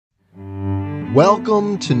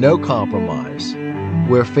Welcome to No Compromise,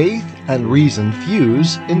 where faith and reason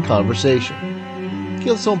fuse in conversation.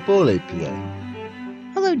 Quels sont pour les pieds?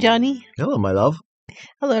 Hello, Johnny. Hello, my love.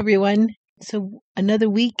 Hello, everyone. So another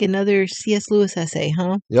week, another C.S. Lewis essay,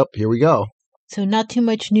 huh? Yep, here we go. So not too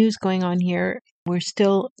much news going on here. We're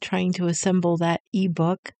still trying to assemble that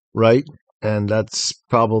ebook. Right, and that's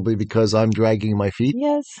probably because I'm dragging my feet.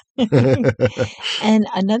 Yes. And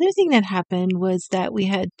another thing that happened was that we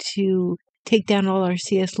had to take down all our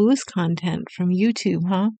C.S. Lewis content from YouTube,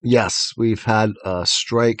 huh? Yes, we've had a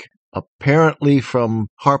strike apparently from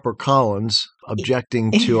HarperCollins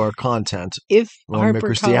objecting to our content on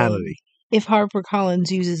Christianity. If HarperCollins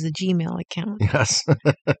uses a Gmail account. Yes.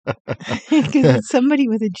 Because it's somebody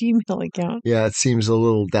with a Gmail account. Yeah, it seems a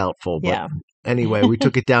little doubtful, but Yeah. Anyway, we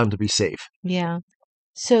took it down to be safe. Yeah.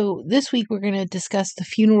 So this week we're going to discuss the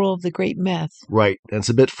funeral of the great myth. Right. And it's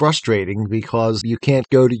a bit frustrating because you can't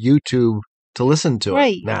go to YouTube to listen to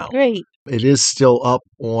it now. Right. It is still up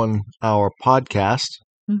on our podcast,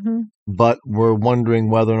 but we're wondering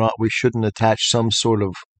whether or not we shouldn't attach some sort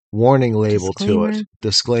of warning label to it.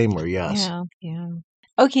 Disclaimer, yes. Yeah.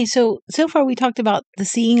 Okay, so far we talked about the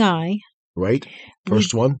seeing eye. Right.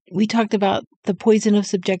 First one. We talked about the poison of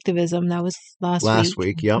subjectivism. That was last week. Last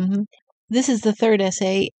week, yep. This is the third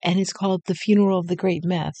essay, and it's called The Funeral of the Great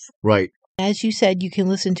Myth. Right. As you said, you can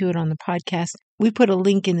listen to it on the podcast. We put a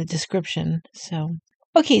link in the description.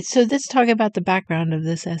 Okay, so let's talk about the background of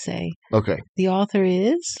this essay. Okay. The author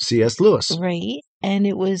is? C.S. Lewis. Right. And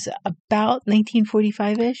it was about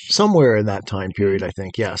 1945-ish? Somewhere in that time period, I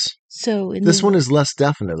think, yes. So this one is less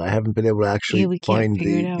definite. I haven't been able to actually find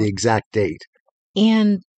the exact date.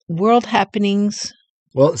 And world happenings?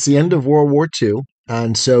 Well, it's the end of World War II,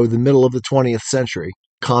 and so the middle of the 20th century.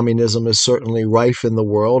 Communism is certainly rife in the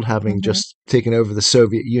world, having just taken over the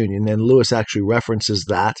Soviet Union, and Lewis actually references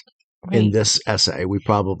that in this essay. We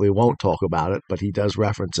probably won't talk about it, but he does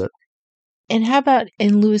reference it. And how about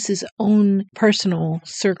in Lewis's own personal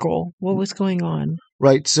circle? What was going on?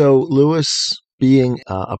 Right. So Lewis, being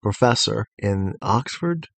a professor in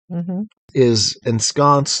Oxford, is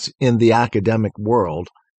ensconced in the academic world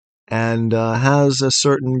and has a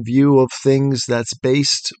certain view of things that's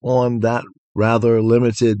based on that rather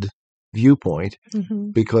limited viewpoint,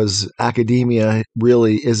 because academia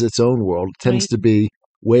really is its own world. It tends to be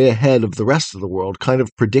way ahead of the rest of the world, kind of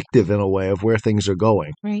predictive in a way of where things are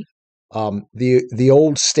going. Right. The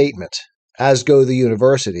old statement, as go the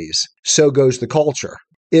universities, so goes the culture,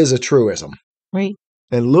 is a truism. Right.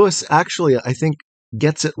 And Lewis actually, I think,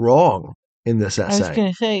 gets it wrong in this essay. I was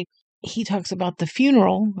going to say, he talks about the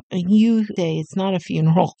funeral, and you say it's not a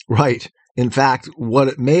funeral. Right. In fact, what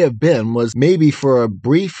it may have been was maybe for a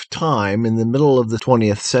brief time in the middle of the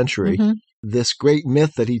 20th century, this great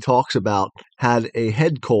myth that he talks about had a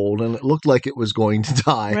head cold and it looked like it was going to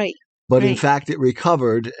die. Right. But in fact, it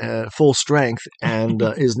recovered full strength and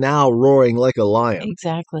is now roaring like a lion.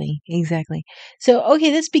 Exactly. So,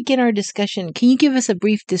 okay, let's begin our discussion. Can you give us a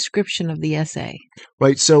brief description of the essay?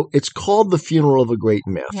 Right. So it's called The Funeral of a Great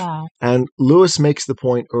Myth. Wow. And Lewis makes the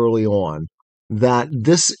point early on that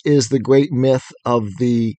this is the great myth of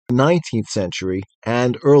the 19th century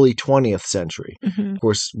and early 20th century. Of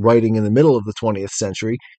course, writing in the middle of the 20th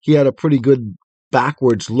century, he had a pretty good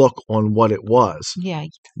backwards look on what it was. Yeah.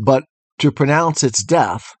 But to pronounce its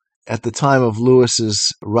death at the time of Lewis's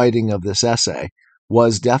writing of this essay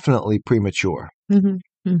was definitely premature.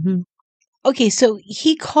 Okay, so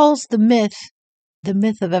he calls the myth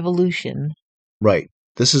of evolution. Right.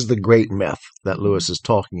 This is the great myth that Lewis is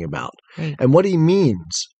talking about. Right. And what he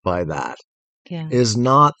means by that is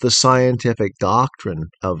not the scientific doctrine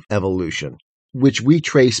of evolution, which we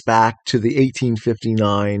trace back to the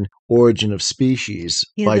 1859 Origin of Species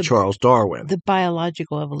by Charles Darwin. The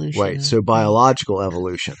biological evolution. Right, so biological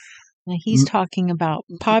evolution. Now he's talking about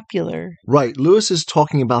popular. Right, Lewis is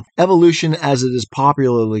talking about evolution as it is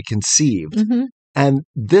popularly conceived. And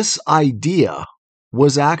this idea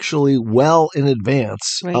was actually well in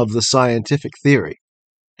advance of the scientific theory.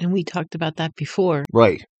 And we talked about that before.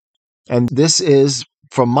 Right. And this is,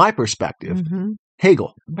 from my perspective,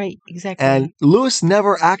 Hegel. Right, exactly. And Lewis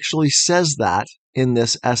never actually says that in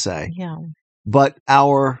this essay. Yeah. But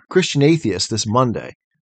our Christian Atheist this Monday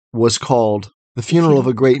was called The Funeral of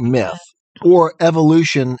a Great Myth, or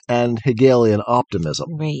Evolution and Hegelian Optimism.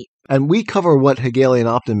 Right. And we cover what Hegelian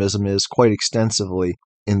optimism is quite extensively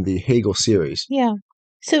in the Hegel series. Yeah.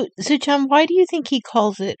 So John, why do you think he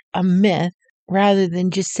calls it a myth rather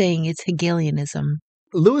than just saying it's Hegelianism?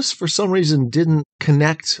 Lewis, for some reason, didn't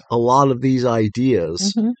connect a lot of these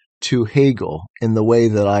ideas to Hegel in the way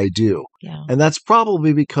that I do. Yeah. And that's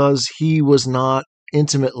probably because he was not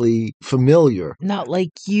intimately familiar. Not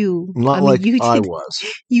like you. Not like I was.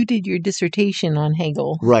 You did your dissertation on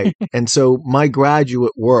Hegel. Right. And so my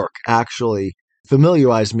graduate work actually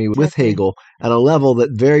familiarized me with Hegel at a level that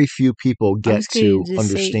very few people get to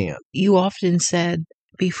understand. You often said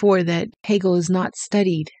before that Hegel is not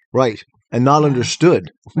studied. Right. And not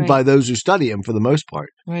understood by those who study him for the most part.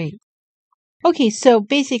 Right. Okay, so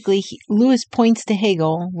basically, Lewis points to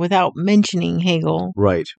Hegel without mentioning Hegel.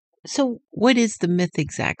 Right. So what is the myth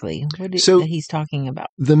exactly? What is that he's talking about?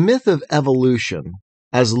 The myth of evolution,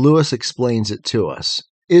 as Lewis explains it to us,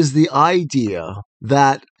 is the idea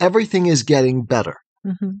that everything is getting better.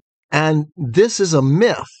 Mm-hmm. And this is a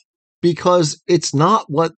myth because it's not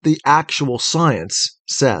what the actual science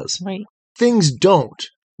says. Right. Things don't,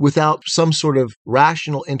 without some sort of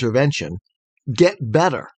rational intervention, get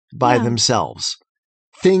better by themselves.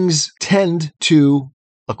 Things tend to,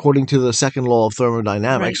 according to the second law of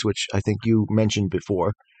thermodynamics, which I think you mentioned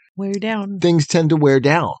before, wear down. Things tend to wear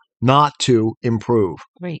down, not to improve.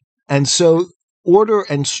 Right. And so order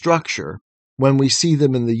and structure, when we see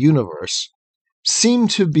them in the universe, seem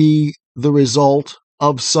to be the result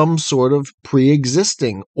of some sort of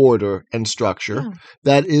pre-existing order and structure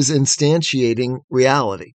that is instantiating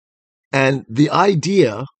reality. And the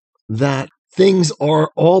idea that things are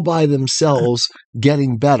all by themselves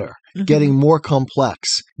getting better, getting more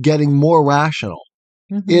complex, getting more rational,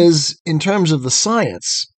 is, in terms of the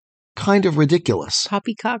science, kind of ridiculous.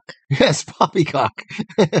 Poppycock? Yes, poppycock.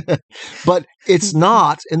 But it's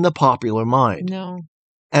not in the popular mind. No.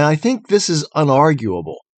 And I think this is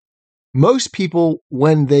unarguable. Most people,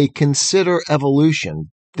 when they consider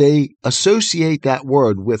evolution, they associate that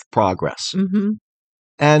word with progress. Mm-hmm.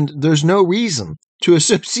 And there's no reason to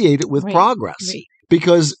associate it with progress,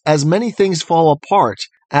 because as many things fall apart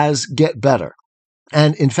as get better.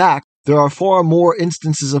 And in fact, there are far more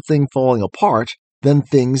instances of things falling apart than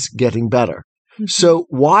things getting better. Mm-hmm. So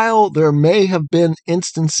while there may have been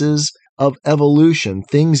instances of evolution,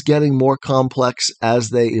 things getting more complex as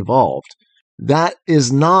they evolved, that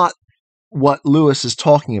is not what Lewis is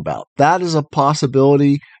talking about. That is a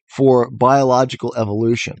possibility for biological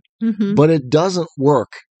evolution, but it doesn't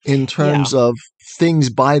work in terms of things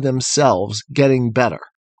by themselves getting better.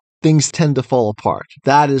 Things tend to fall apart.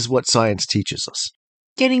 That is what science teaches us.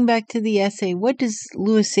 Getting back to the essay, what does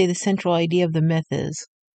Lewis say the central idea of the myth is?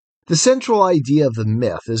 The central idea of the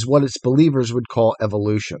myth is what its believers would call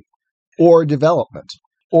evolution, or development,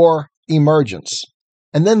 or emergence.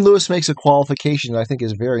 And then Lewis makes a qualification that I think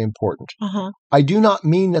is very important. I do not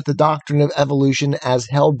mean that the doctrine of evolution as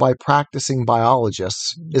held by practicing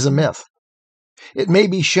biologists is a myth. It may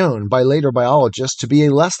be shown by later biologists to be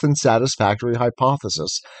a less than satisfactory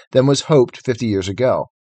hypothesis than was hoped 50 years ago.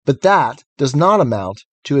 But that does not amount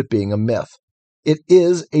to it being a myth. It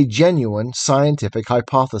is a genuine scientific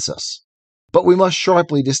hypothesis. But we must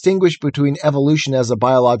sharply distinguish between evolution as a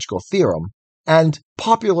biological theorem and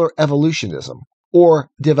popular evolutionism, or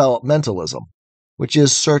developmentalism, which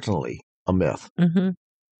is certainly a myth.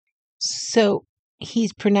 So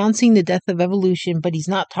he's pronouncing the death of evolution, but he's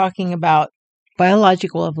not talking about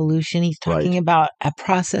biological evolution. He's talking about a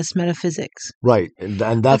process metaphysics. Right,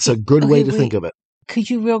 and that's a good way to think of it. Could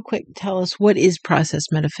you real quick tell us what is process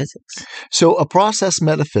metaphysics? So a process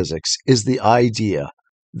metaphysics is the idea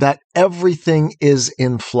that everything is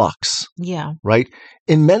in flux. Yeah. Right?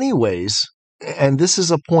 In many ways, and this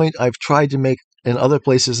is a point I've tried to make in other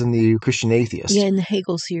places in the Christian Atheist. Yeah, in the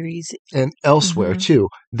Hegel series. And elsewhere, too,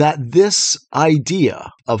 that this idea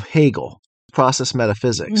of Hegel, process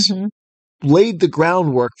metaphysics, laid the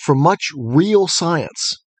groundwork for much real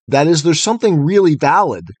science. That is, there's something really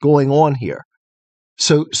valid going on here.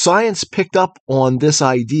 So science picked up on this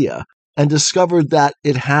idea and discovered that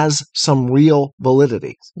it has some real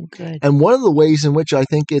validity. Good. And one of the ways in which I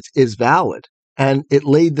think it is valid, and it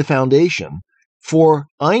laid the foundation for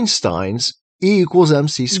Einstein's E equals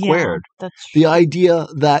mc squared. Yeah, that's true. The idea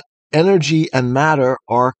that energy and matter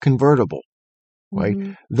are convertible,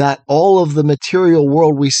 right? That all of the material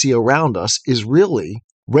world we see around us is really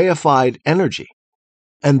reified energy.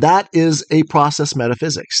 And that is a process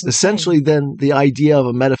metaphysics. Okay. Essentially, then, the idea of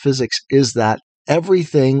a metaphysics is that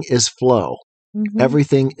everything is flow,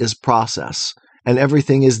 everything is process, and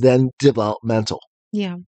everything is then developmental.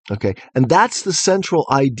 Yeah. Okay. And that's the central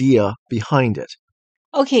idea behind it.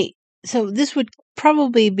 Okay. So this would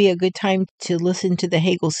probably be a good time to listen to the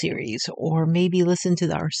Hegel series, or maybe listen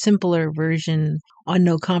to our simpler version on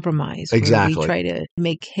No Compromise. Exactly. Where we try to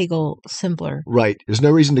make Hegel simpler. Right. There's no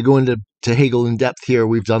reason to go into Hegel in depth here.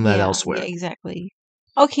 We've done that elsewhere. Yeah, exactly.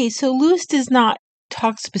 Okay, so Lewis does not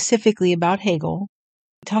talk specifically about Hegel,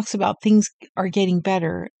 talks about things are getting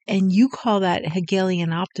better, and you call that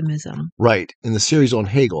Hegelian optimism. Right. In the series on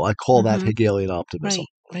Hegel, I call that Hegelian optimism.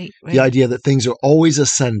 Right. The idea that things are always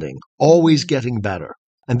ascending, always getting better.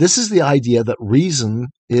 And this is the idea that reason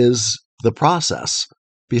is the process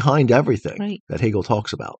behind everything that Hegel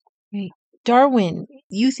talks about. Right. Darwin,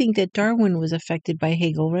 you think that Darwin was affected by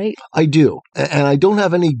Hegel, right? I do. And I don't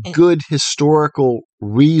have any good historical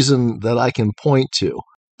reason that I can point to,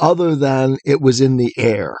 other than it was in the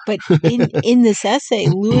air. But in this essay,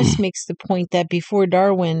 Lewis makes the point that before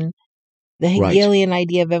Darwin, the Hegelian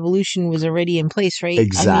idea of evolution was already in place, right?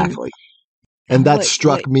 Exactly. And that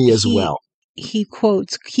struck me as well. He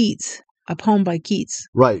quotes Keats, a poem by Keats.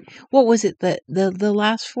 Right. What was it? The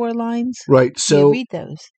last 4 lines? Right. So read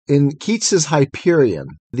those. In Keats's Hyperion,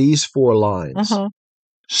 these 4 lines.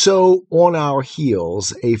 So on our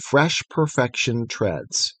heels a fresh perfection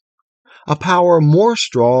treads, a power more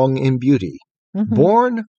strong in beauty,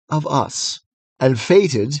 born of us, and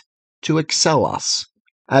fated to excel us,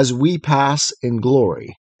 as we pass in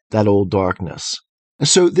glory that old darkness.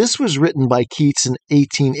 So this was written by Keats in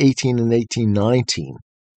 1818 and 1819,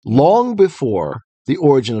 long before The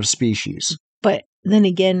Origin of Species. But then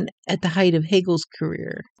again, at the height of Hegel's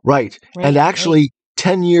career. Right. And actually,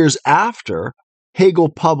 10 years after, Hegel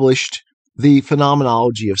published The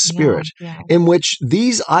Phenomenology of Spirit, in which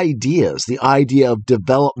these ideas, the idea of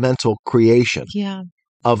developmental creation,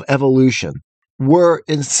 of evolution, were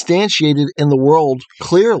instantiated in the world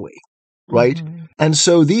clearly, right? And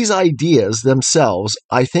so these ideas themselves,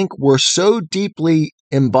 I think, were so deeply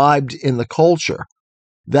imbibed in the culture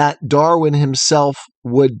that Darwin himself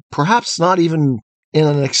would perhaps not even in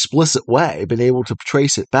an explicit way been able to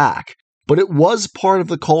trace it back. But it was part of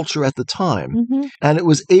the culture at the time, and it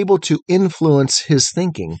was able to influence his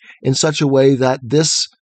thinking in such a way that this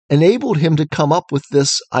enabled him to come up with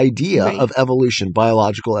this idea of evolution,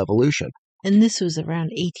 biological evolution. And this was around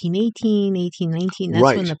 1818, 1819.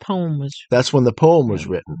 That's when the poem was. That's when the poem was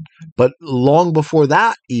written. But long before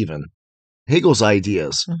that, even, Hegel's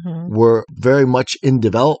ideas were very much in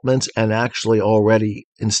development and actually already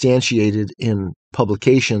instantiated in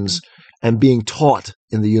publications and being taught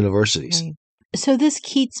in the universities. Right. So this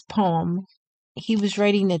Keats poem, he was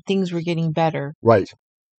writing that things were getting better. Right.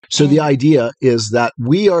 So the idea is that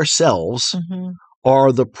we ourselves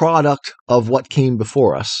are the product of what came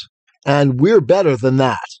before us, and we're better than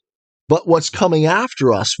that. But what's coming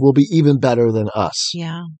after us will be even better than us.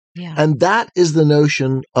 Yeah. And that is the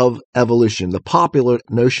notion of evolution, the popular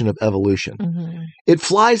notion of evolution. It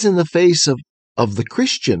flies in the face of the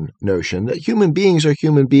Christian notion that human beings are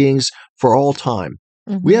human beings for all time.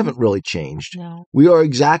 We haven't really changed. No. We are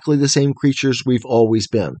exactly the same creatures we've always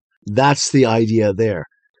been. That's the idea there.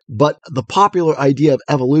 But the popular idea of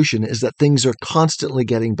evolution is that things are constantly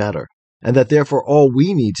getting better, and that therefore all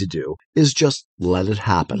we need to do is just let it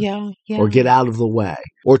happen, or get out of the way,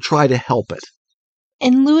 or try to help it.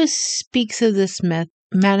 And Lewis speaks of this myth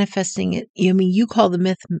manifesting it. I mean, you call the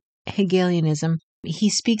myth Hegelianism. He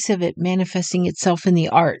speaks of it manifesting itself in the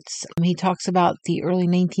arts. He talks about the early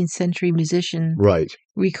 19th century musician,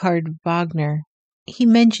 Richard Wagner. He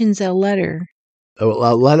mentions a letter. A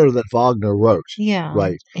letter that Wagner wrote. Yeah.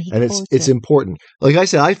 Right. And it's important. Like I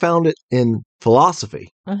said, I found it in philosophy.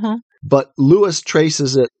 But Lewis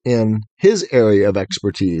traces it in his area of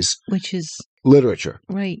expertise, which is literature.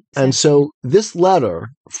 Right. Exactly. And so this letter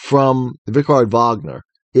from Richard Wagner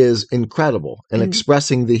is incredible in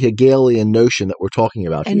expressing the Hegelian notion that we're talking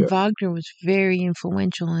about here. And Wagner was very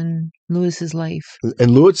influential in Lewis's life.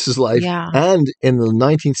 In Lewis's life, and in the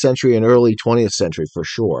 19th century and early 20th century, for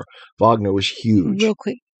sure. Wagner was huge. Real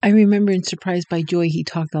quick, I remember in Surprised by Joy, he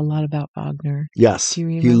talked a lot about Wagner. Yes, do you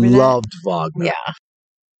remember he that? loved Wagner. Yeah.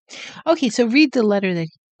 Okay, so read the letter that.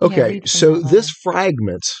 Okay, so this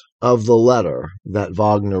fragment of the letter that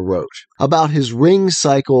Wagner wrote about his Ring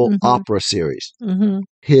Cycle opera series,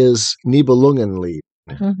 his Nibelungenlied.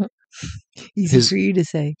 Easy for you to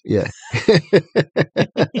say. Yeah.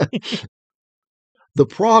 The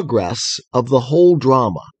progress of the whole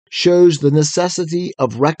drama shows the necessity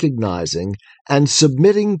of recognizing and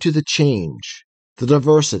submitting to the change, the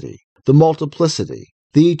diversity, the multiplicity,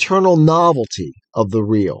 the eternal novelty of the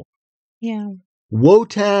real. Yeah.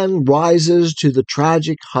 Wotan rises to the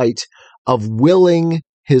tragic height of willing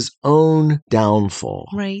his own downfall.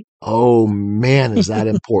 Right. Oh, man, is that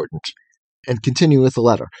important. And continue with the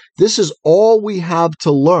letter. This is all we have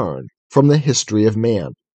to learn from the history of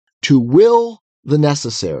man, to will the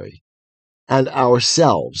necessary, and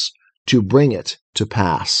ourselves to bring it to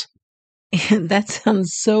pass. That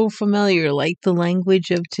sounds so familiar, like the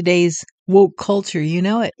language of today's woke culture. You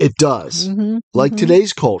know it. It does. Like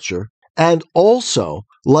today's culture. and also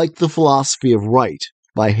like the philosophy of right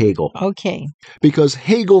by Hegel. Okay. Because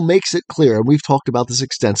Hegel makes it clear, and we've talked about this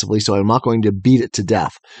extensively, so I'm not going to beat it to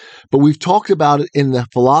death, but we've talked about it in the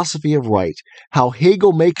philosophy of right, how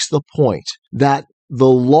Hegel makes the point that the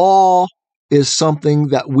law is something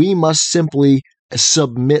that we must simply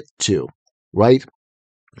submit to, right?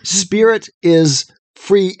 Spirit is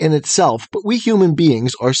free in itself, but we human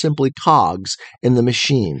beings are simply cogs in the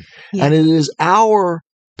machine. Yeah. And it is our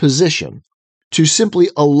position to simply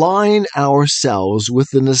align ourselves with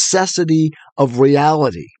the necessity of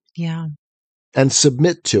reality and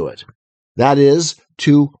submit to it. That is,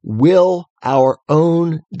 to will our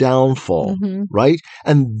own downfall, right?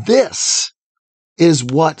 And this is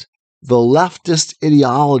what the leftist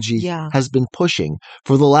ideology has been pushing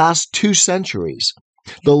for the last 2 centuries.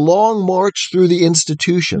 The long march through the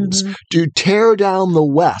institutions to tear down the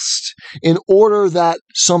West in order that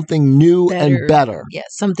something new and better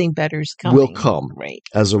something better is coming. will come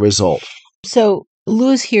as a result. So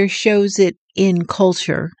Lewis here shows it in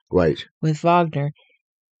culture with Wagner,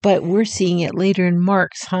 but we're seeing it later in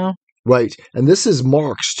Marx, huh? Right. And this is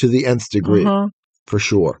Marx to the nth degree, for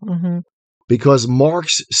sure. Because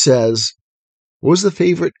Marx says, what was the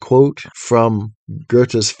favorite quote from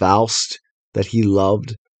Goethe's Faust that he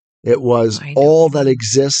loved? It was, all that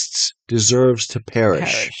exists deserves to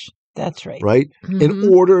perish. That's right. Right?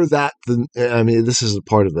 In order that, this is a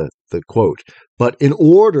part of the quote, but in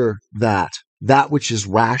order that which is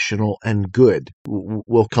rational and good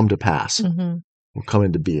will come to pass, will come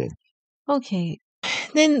into being. Okay.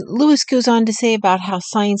 Then Lewis goes on to say about how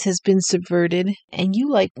science has been subverted, and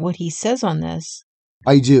you like what he says on this.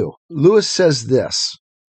 I do. Lewis says this.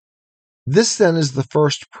 This then is the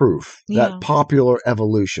first proof that popular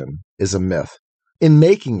evolution is a myth. In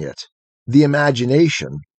making it, the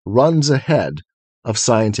imagination runs ahead of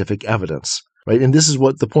scientific evidence, right? And this is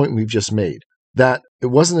what the point we've just made, that it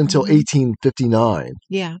wasn't until 1859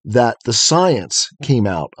 that the science came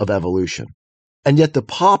out of evolution. And yet the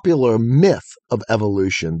popular myth of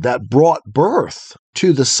evolution that brought birth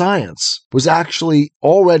to the science was actually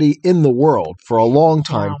already in the world for a long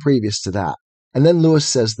time previous to that. And then Lewis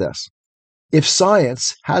says this, if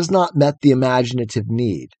science has not met the imaginative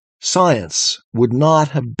need, science would not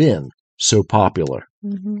have been so popular.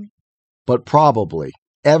 But probably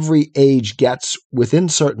every age gets, within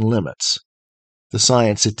certain limits, the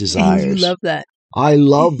science it desires. And you love that. I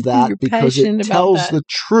love that because it tells that. the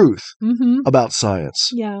truth about science.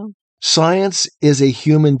 Yeah. Science is a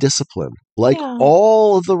human discipline, like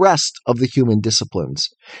all of the rest of the human disciplines,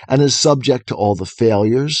 and is subject to all the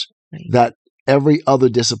failures that every other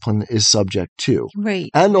discipline is subject to,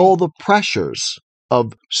 and all the pressures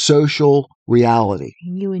of social reality.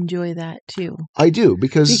 You enjoy that too. I do,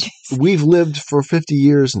 because we've lived for 50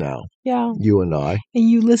 years now, you and I. And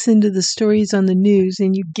you listen to the stories on the news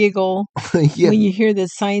and you giggle when you hear that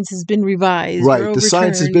science has been revised or overturned. The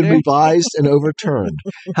science has been revised and overturned.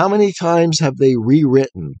 How many times have they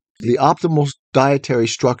rewritten the optimal dietary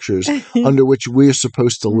structures under which we're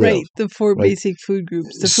supposed to live? Right, the 4 basic food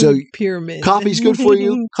groups, the food pyramid. Coffee's good for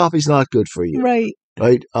you, coffee's not good for you.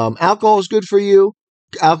 Right. Alcohol is good for you,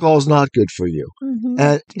 alcohol is not good for you.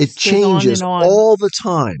 And it changes all the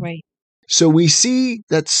time. So we see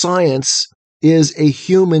that science is a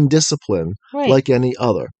human discipline like any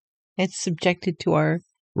other. It's subjected to our...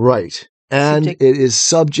 And it is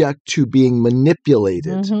subject to being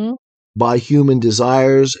manipulated by human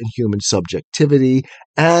desires and human subjectivity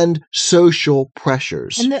and social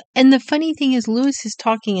pressures. And the funny thing is, Lewis is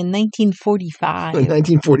talking in 1945. In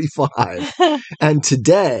 1945. And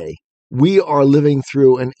today, we are living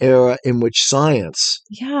through an era in which science,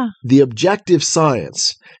 the objective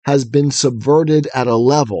science, has been subverted at a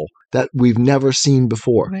level that we've never seen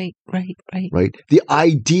before. Right. The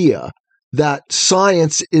idea that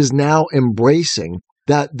science is now embracing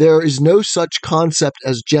that there is no such concept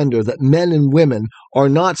as gender, that men and women are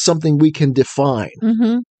not something we can define.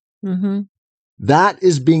 That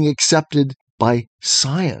is being accepted by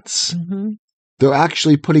science. They're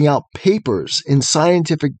actually putting out papers in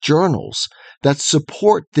scientific journals that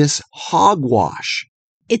support this hogwash.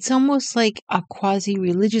 It's almost like a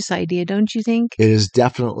quasi-religious idea, don't you think? It is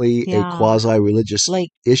definitely a quasi-religious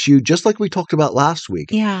issue, just like we talked about last week,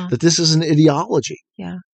 that this is an ideology.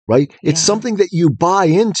 Right? It's something that you buy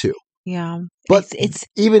into. But it's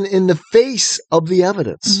even in the face of the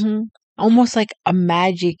evidence. Almost like a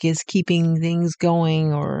magic is keeping things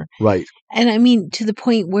going, or and I mean, to the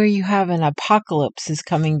point where you have an apocalypse is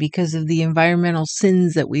coming because of the environmental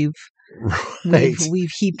sins that we've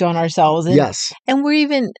heaped on ourselves. And, and we're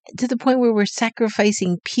even to the point where we're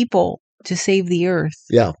sacrificing people to save the earth.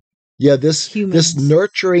 Yeah, this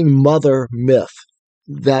nurturing mother myth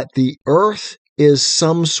that the earth is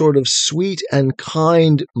some sort of sweet and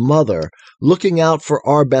kind mother looking out for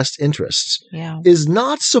our best interests is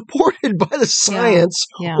not supported by the science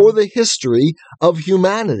or the history of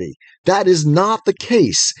humanity. That is not the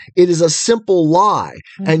case. It is a simple lie,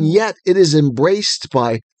 and yet it is embraced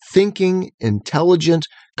by thinking, intelligent,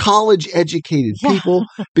 college-educated people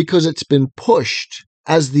because it's been pushed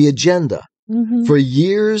as the agenda for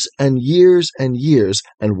years and years and years.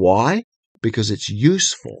 And why? Because it's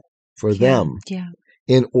useful for them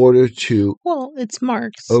in order to it's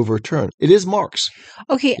Marx. Overturn. It is Marx.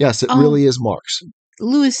 Okay. Yes, it really is Marx.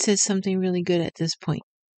 Lewis says something really good at this point.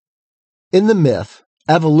 In the myth,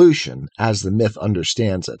 evolution, as the myth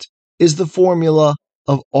understands it, is the formula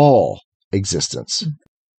of all existence.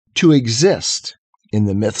 To exist, in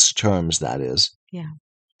the myth's terms, that is.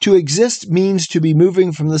 To exist means to be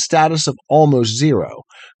moving from the status of almost zero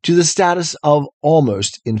to the status of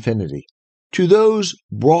almost infinity. To those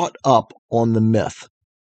brought up on the myth,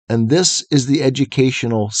 and this is the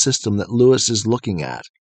educational system that Lewis is looking at.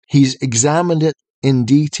 He's examined it in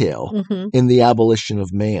detail in The Abolition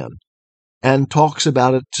of Man and talks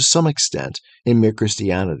about it to some extent in Mere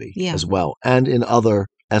Christianity as well and in other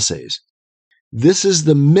essays. This is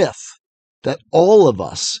the myth that all of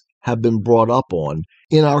us have been brought up on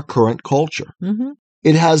in our current culture.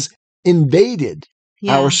 It has invaded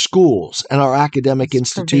our schools and our academic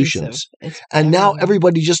institutions. And now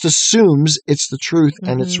everybody just assumes it's the truth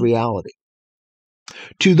and it's reality.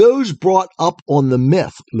 To those brought up on the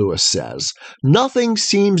myth, Lewis says, nothing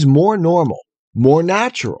seems more normal, more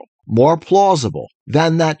natural, more plausible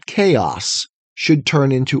than that chaos should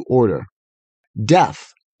turn into order,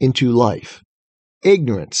 death into life,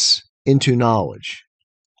 ignorance into knowledge.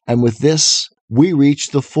 And with this, we reach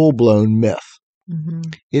the full-blown myth.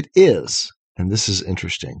 It is, and this is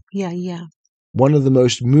interesting, one of the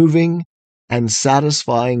most moving and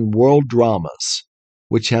satisfying world dramas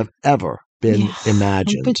which have ever been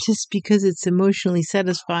imagined. But just because it's emotionally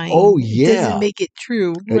satisfying doesn't make it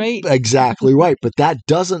true, right? Exactly right, but that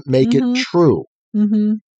doesn't make it true.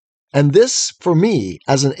 And this, for me,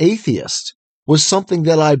 as an atheist, was something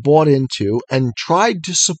that I bought into and tried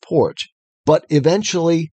to support, but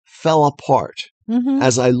eventually fell apart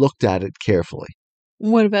as I looked at it carefully.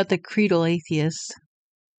 What about the creedal atheists?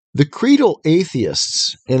 The creedal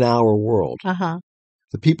atheists in our world,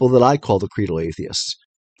 the people that I call the creedal atheists,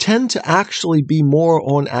 tend to actually be more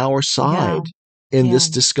on our side in this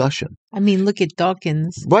discussion. I mean, look at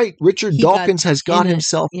Dawkins. Right. Richard Dawkins has got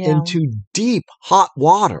himself into deep, hot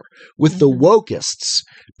water with the wokeists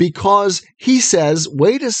because he says,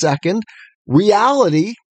 wait a second,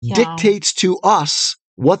 reality dictates to us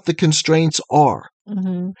what the constraints are.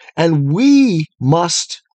 And we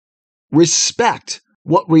must respect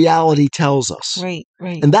what reality tells us. Right.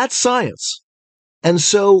 And that's science. And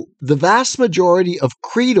so the vast majority of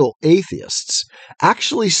creedal atheists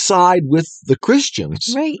actually side with the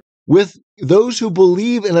Christians, with those who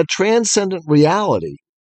believe in a transcendent reality,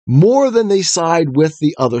 more than they side with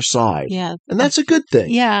the other side. And that's a good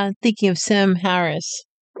thing. Thinking of Sam Harris.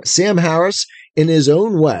 Sam Harris, in his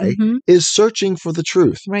own way, is searching for the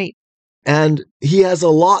truth. And he has a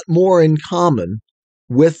lot more in common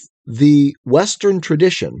with the Western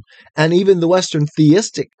tradition and even the Western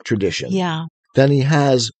theistic tradition than he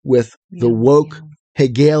has with the woke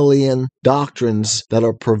Hegelian doctrines that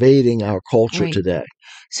are pervading our culture today.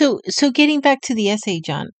 So getting back to the essay,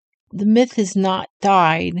 John, the myth has not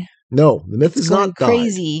died. No, the myth has not died.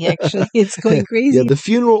 Crazy, actually. It's going crazy. The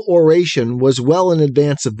funeral oration was well in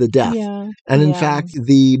advance of the death. And in fact,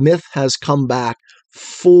 the myth has come back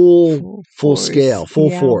full scale, full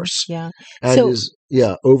force. And is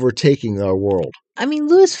overtaking our world. I mean,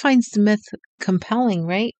 Lewis finds the myth compelling,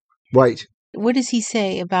 right? Right. What does he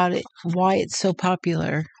say about it? Why it's so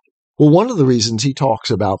popular? Well, one of the reasons he talks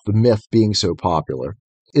about the myth being so popular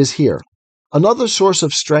is here. Another source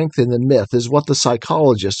of strength in the myth is what the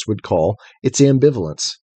psychologists would call its ambivalence.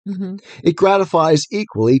 It gratifies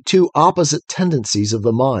equally two opposite tendencies of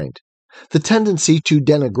the mind, the tendency to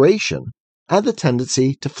denigration and the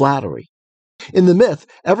tendency to flattery. In the myth,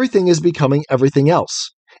 everything is becoming everything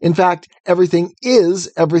else. In fact, everything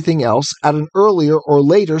is everything else at an earlier or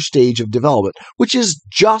later stage of development, which is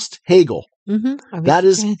just Hegel. That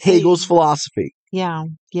is Hegel's philosophy.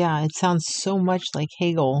 It sounds so much like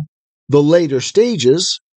Hegel. The later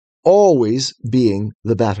stages always being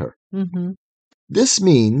the better. This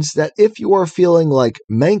means that if you are feeling like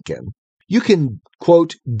Mencken, you can,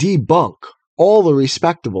 quote, debunk all the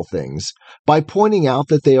respectable things by pointing out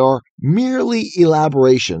that they are merely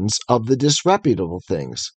elaborations of the disreputable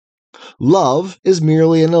things. Love is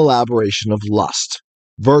merely an elaboration of lust.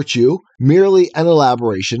 Virtue, merely an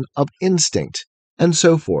elaboration of instinct, and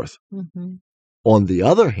so forth. Mm-hmm. On the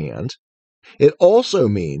other hand, it also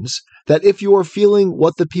means that if you are feeling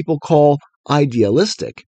what the people call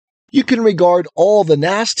idealistic, you can regard all the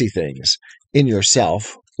nasty things in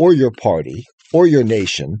yourself or your party or your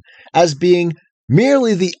nation as being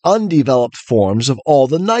merely the undeveloped forms of all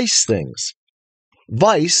the nice things.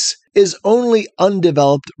 Vice is only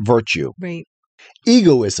undeveloped virtue. Right.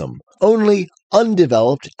 Egoism, only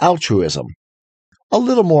undeveloped altruism. A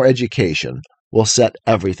little more education will set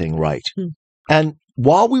everything right. And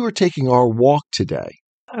while we were taking our walk today,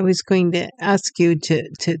 I was going to ask you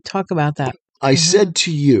to talk about that. I said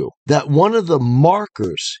to you that one of the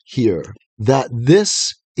markers here that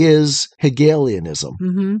this is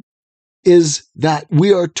Hegelianism is that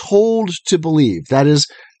we are told to believe, that is,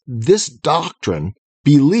 this doctrine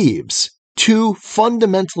believes two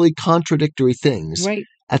fundamentally contradictory things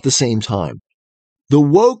at the same time. The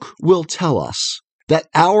woke will tell us that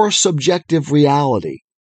our subjective reality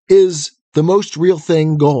is the most real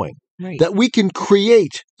thing going, that we can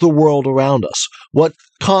create the world around us, what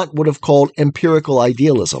Kant would have called empirical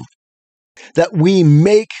idealism, that we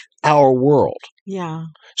make our world. Yeah.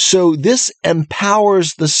 So this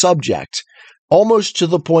empowers the subject almost to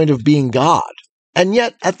the point of being God. And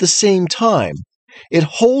yet, at the same time, it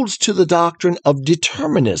holds to the doctrine of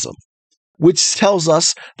determinism, which tells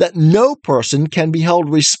us that no person can be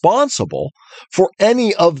held responsible for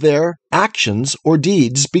any of their actions or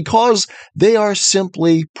deeds because they are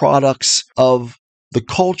simply products of the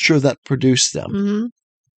culture that produced them.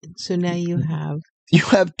 So now you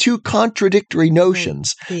have two contradictory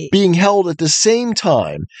notions being held at the same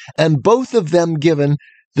time, and both of them given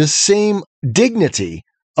the same dignity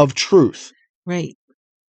of truth. Right.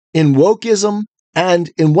 In wokeism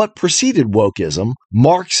and in what preceded wokeism,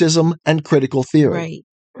 Marxism and critical theory.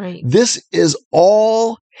 Right. This is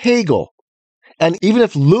all Hegel. And even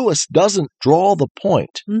if Lewis doesn't draw the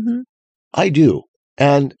point, I do.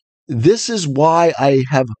 And this is why I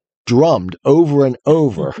have drummed over and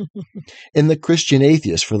over in the Christian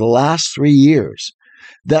Atheist for the last 3 years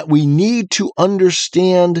that we need to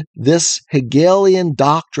understand this Hegelian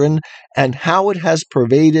doctrine and how it has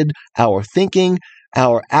pervaded our thinking,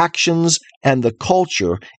 our actions, and the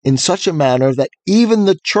culture in such a manner that even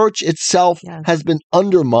the church itself has been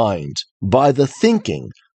undermined by the thinking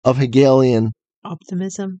of Hegelian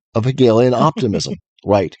optimism.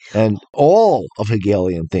 Right. And all of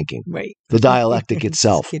Hegelian thinking, the dialectic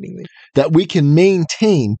itself, that we can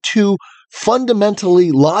maintain two fundamentally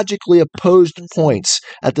logically opposed points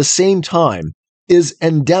at the same time is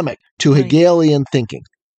endemic to Hegelian thinking.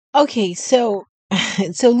 Okay, so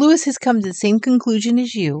Lewis has come to the same conclusion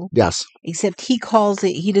as you. Yes. Except he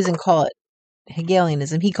doesn't call it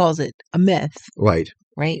Hegelianism, he calls it a myth. Right.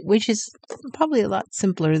 Which is probably a lot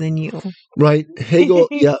simpler than you. Right. Hegel,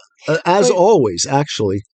 as always,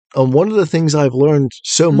 actually. One of the things I've learned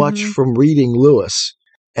so much from reading Lewis,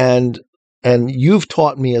 and you've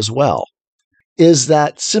taught me as well, is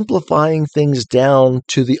that simplifying things down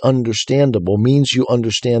to the understandable means you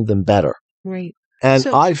understand them better. Right. And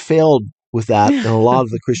I've failed with that in a lot of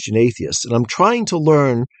the Christian atheists. And I'm trying to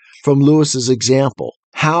learn from Lewis's example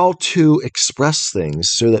how to express things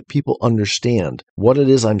so that people understand what it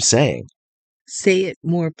is I'm saying. Say it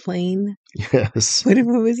more plain. Yes. What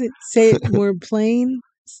was it? Say it more plain,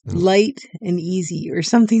 light, and easy, or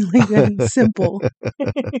something like that. Simple.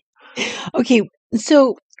 Okay,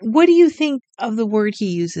 so what do you think of the word he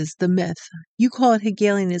uses, the myth? You call it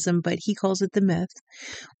Hegelianism, but he calls it the myth.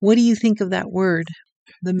 What do you think of that word,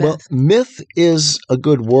 the myth? Well, myth is a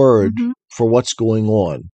good word for what's going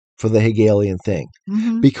on for the Hegelian thing,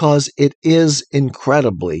 because it is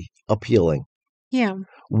incredibly appealing. Yeah.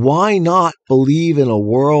 Why not believe in a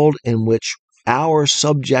world in which our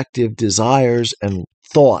subjective desires and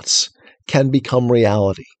thoughts can become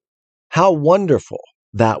reality? How wonderful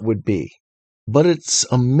that would be. But it's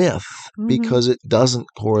a myth because it doesn't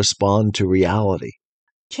correspond to reality.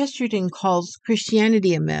 Chesterton calls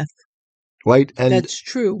Christianity a myth. Right. And that's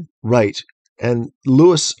true. Right. And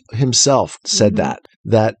Lewis himself said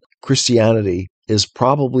that Christianity is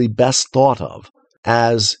probably best thought of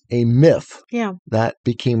as a myth that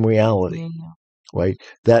became reality. Right.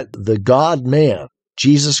 That the God-man,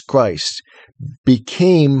 Jesus Christ,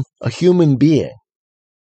 became a human being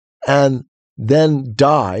and then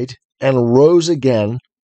died and rose again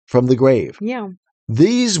from the grave. Yeah.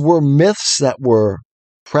 These were myths that were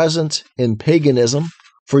present in paganism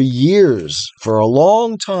for years, for a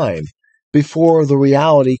long time, before the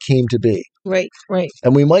reality came to be. Right.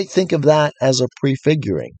 And we might think of that as a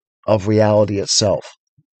prefiguring of reality itself.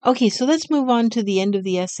 Okay, so let's move on to the end of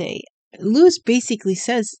the essay. Lewis basically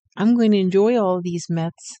says, I'm going to enjoy all of these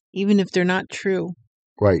myths, even if they're not true.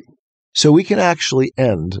 Right. So we can actually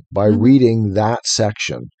end by reading that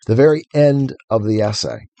section, the very end of the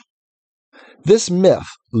essay. This myth,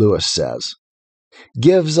 Lewis says,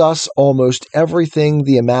 gives us almost everything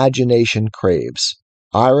the imagination craves: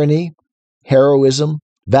 irony, heroism,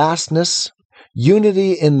 vastness,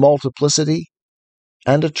 unity in multiplicity,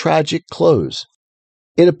 and a tragic close.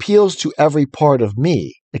 It appeals to every part of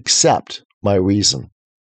me except my reason.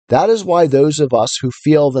 That is why those of us who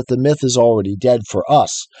feel that the myth is already dead for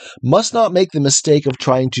us must not make the mistake of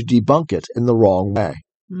trying to debunk it in the wrong way.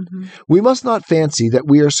 We must not fancy that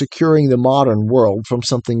we are securing the modern world from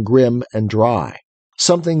something grim and dry,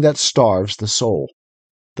 something that starves the soul.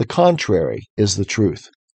 The contrary is the truth.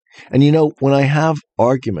 And when I have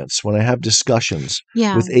arguments, when I have discussions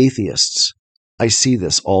with atheists, I see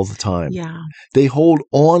this all the time. They hold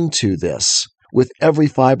on to this with every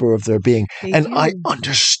fiber of their being. I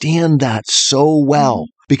understand that so well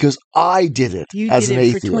because I did it as an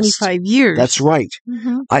atheist. For 25 years. That's right.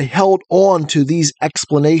 I held on to these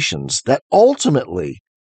explanations that ultimately,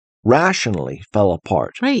 rationally, fell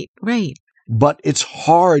apart. Right. But it's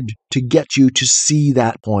hard to get you to see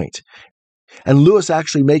that point. And Lewis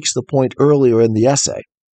actually makes the point earlier in the essay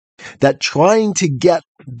that trying to get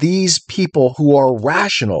these people who are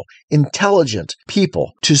rational, intelligent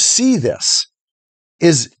people to see this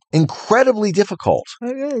is incredibly difficult.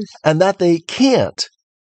 It is. And that they can't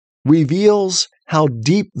reveals how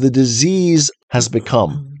deep the disease has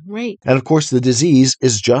become. Right. And of course, the disease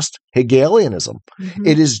is just Hegelianism.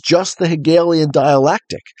 It is just the Hegelian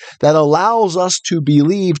dialectic that allows us to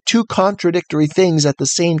believe two contradictory things at the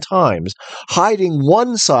same time, hiding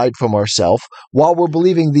one side from ourselves while we're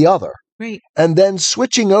believing the other. Right. And then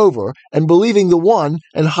switching over and believing the one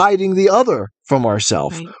and hiding the other from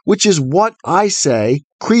ourselves, which is what I say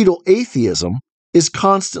creedal atheism is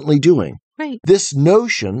constantly doing. Right. This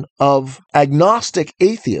notion of agnostic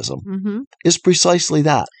atheism is precisely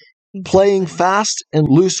that. Playing fast and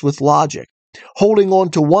loose with logic, holding on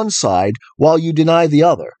to one side while you deny the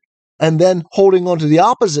other, and then holding on to the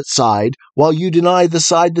opposite side while you deny the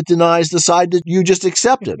side that denies the side that you just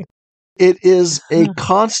accepted. It is a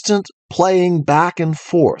constant playing back and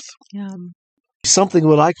forth. Something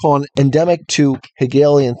what I call an endemic to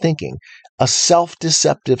Hegelian thinking, a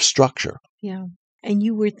self-deceptive structure. Yeah. And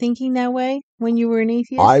you were thinking that way when you were an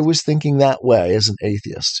atheist? I was thinking that way as an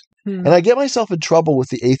atheist. And I get myself in trouble with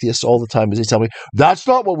the atheists all the time as they tell me, that's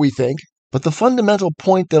not what we think. But the fundamental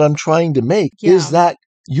point that I'm trying to make is that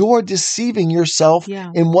you're deceiving yourself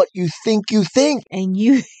in what you think you think. And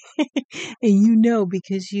you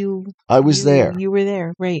because I was there. You were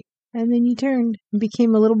there, right. And then you turned and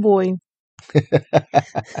became a little boy.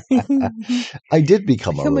 I did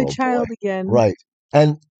become a little child boy. again. Right.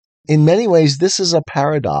 And in many ways, this is a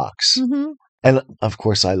paradox. And of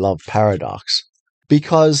course, I love paradox.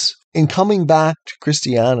 Because in coming back to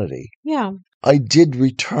Christianity, I did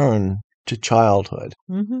return to childhood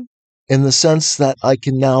in the sense that I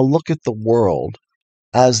can now look at the world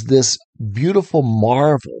as this beautiful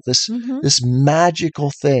marvel, this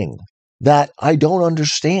magical thing that I don't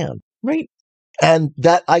understand. Right. And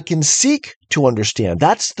that I can seek to understand.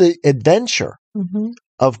 That's the adventure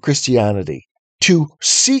of Christianity, to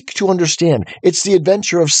seek to understand. It's the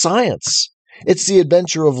adventure of science. It's the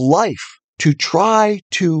adventure of life. To try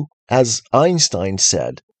to, as Einstein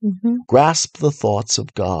said, grasp the thoughts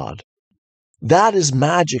of God. That is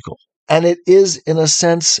magical. And it is, in a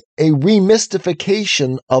sense, a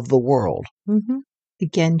remystification of the world.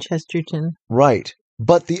 Again, Chesterton. Right.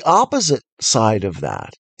 But the opposite side of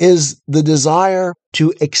that is the desire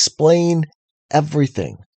to explain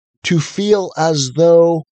everything, to feel as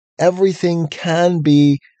though everything can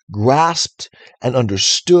be grasped and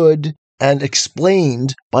understood and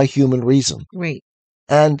explained by human reason. Right.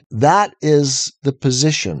 And that is the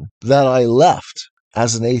position that I left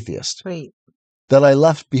as an atheist. Right. That I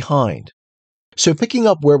left behind. So picking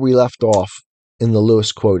up where we left off in the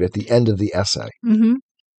Lewis quote at the end of the essay,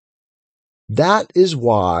 that is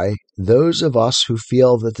why those of us who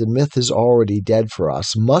feel that the myth is already dead for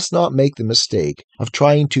us must not make the mistake of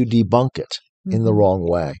trying to debunk it in the wrong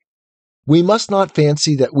way. We must not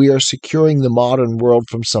fancy that we are securing the modern world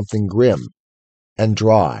from something grim and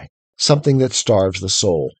dry, something that starves the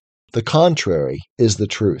soul. The contrary is the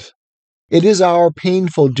truth. It is our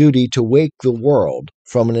painful duty to wake the world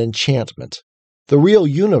from an enchantment. The real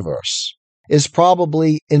universe is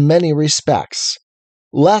probably, in many respects,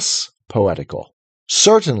 less poetical,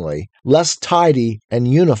 certainly less tidy and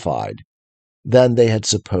unified than they had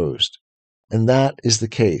supposed. And that is the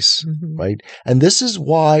case, Mm-hmm. right? And this is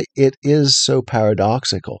why it is so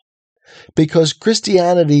paradoxical. Because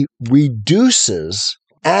Christianity reduces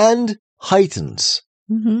and heightens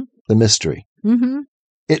Mm-hmm. the mystery. Mm-hmm.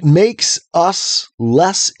 It makes us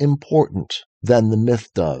less important than the myth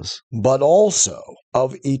does, but also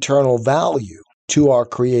of eternal value to our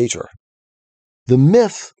Creator. The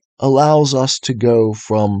myth allows us to go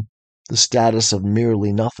from the status of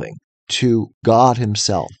merely nothing to God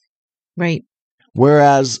Himself. Right.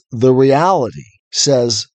 Whereas the reality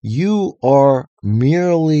says you are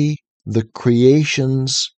merely the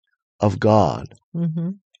creations of God, Mm-hmm.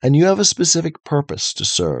 and you have a specific purpose to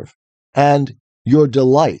serve. And your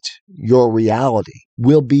delight, your reality,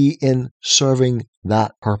 will be in serving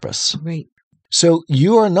that purpose. Right. So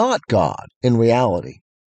you are not God in reality,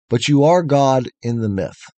 but you are God in the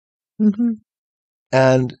myth. Mm-hmm.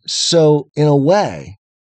 And so, in a way,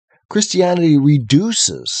 Christianity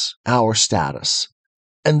reduces our status.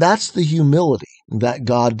 And that's the humility that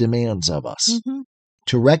God demands of us, Mm-hmm.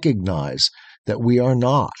 to recognize that we are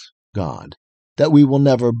not God, that we will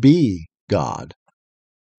never be God,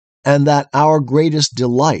 and that our greatest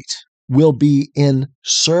delight will be in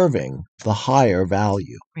serving the higher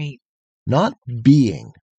value, Right. not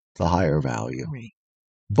being the higher value. Right.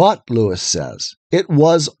 But, Lewis says, it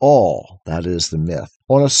was all, that is the myth,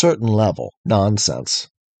 on a certain level, nonsense.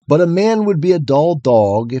 But a man would be a dull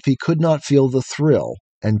dog if he could not feel the thrill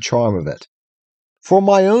and charm of it. For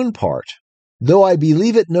my own part, though I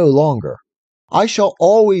believe it no longer, I shall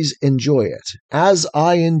always enjoy it, as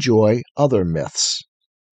I enjoy other myths.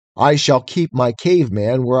 I shall keep my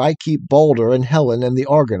caveman where I keep Balder and Helen and the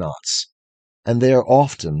Argonauts, and there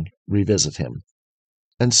often revisit him.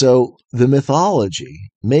 And so the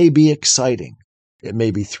mythology may be exciting, it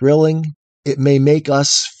may be thrilling, it may make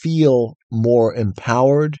us feel more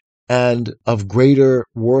empowered and of greater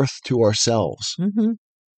worth to ourselves. Mm-hmm.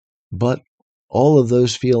 But all of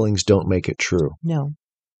those feelings don't make it true. No.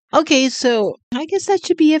 Okay, so I guess that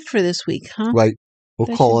should be it for this week, huh? Right. We'll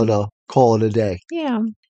That call should it a day. Yeah.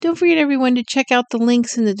 Don't forget, everyone, to check out the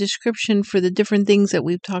links in the description for the different things that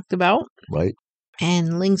we've talked about. Right.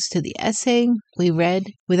 And links to the essay we read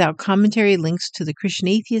without commentary, links to the Christian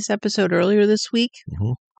Atheist episode earlier this week.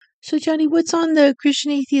 Mm-hmm. So, Johnny, what's on the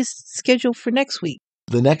Christian Atheist schedule for next week?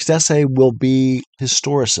 The next essay will be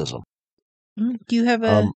Historicism. Do you have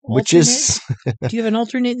a which is Do you have an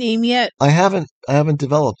alternate name yet? I haven't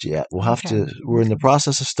developed yet. We'll have Okay. we're in the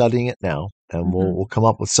process of studying it now, and Mhm. we'll come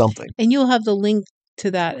up with something. And you'll have the link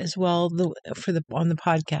to that as well on the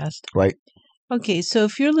podcast. Right. Okay, so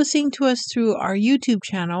if you're listening to us through our YouTube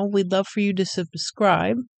channel, we'd love for you to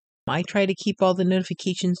subscribe. I try to keep all the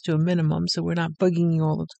notifications to a minimum so we're not bugging you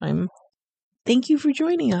all the time. Thank you for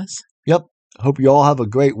joining us. Yep. Hope you all have a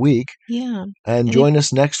great week. Yeah. And join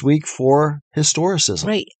us next week for Historicism.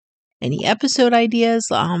 Right. Any episode ideas,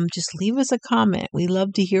 just leave us a comment. We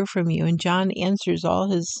love to hear from you. And John answers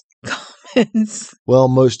all his comments. Well,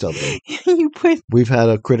 most of them. We've had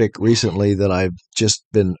a critic recently that I've just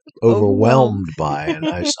been overwhelmed by, and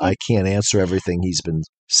I can't answer everything he's been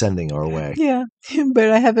sending our way. Yeah, but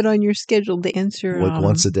I have it on your schedule to answer. Like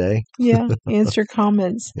once a day? Yeah, answer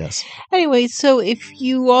comments. Yes. Anyway, so if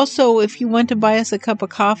you want to buy us a cup of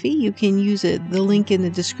coffee, you can use the link in the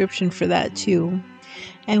description for that too.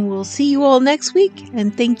 And we'll see you all next week,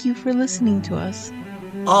 and thank you for listening to us.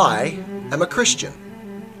 I am a Christian,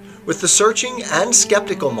 with the searching and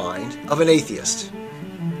skeptical mind of an atheist.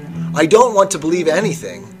 I don't want to believe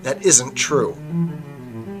anything that isn't true.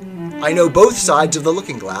 I know both sides of the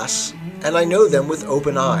looking glass, and I know them with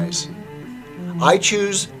open eyes. I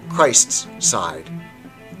choose Christ's side.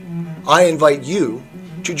 I invite you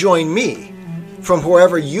to join me from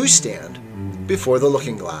wherever you stand before the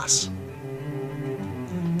looking glass.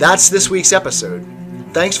 That's this week's episode.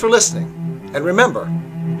 Thanks for listening. And remember,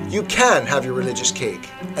 you can have your religious cake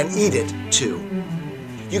and eat it too.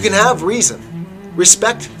 You can have reason,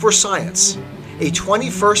 respect for science, a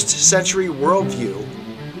 21st century worldview,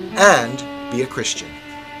 and be a Christian.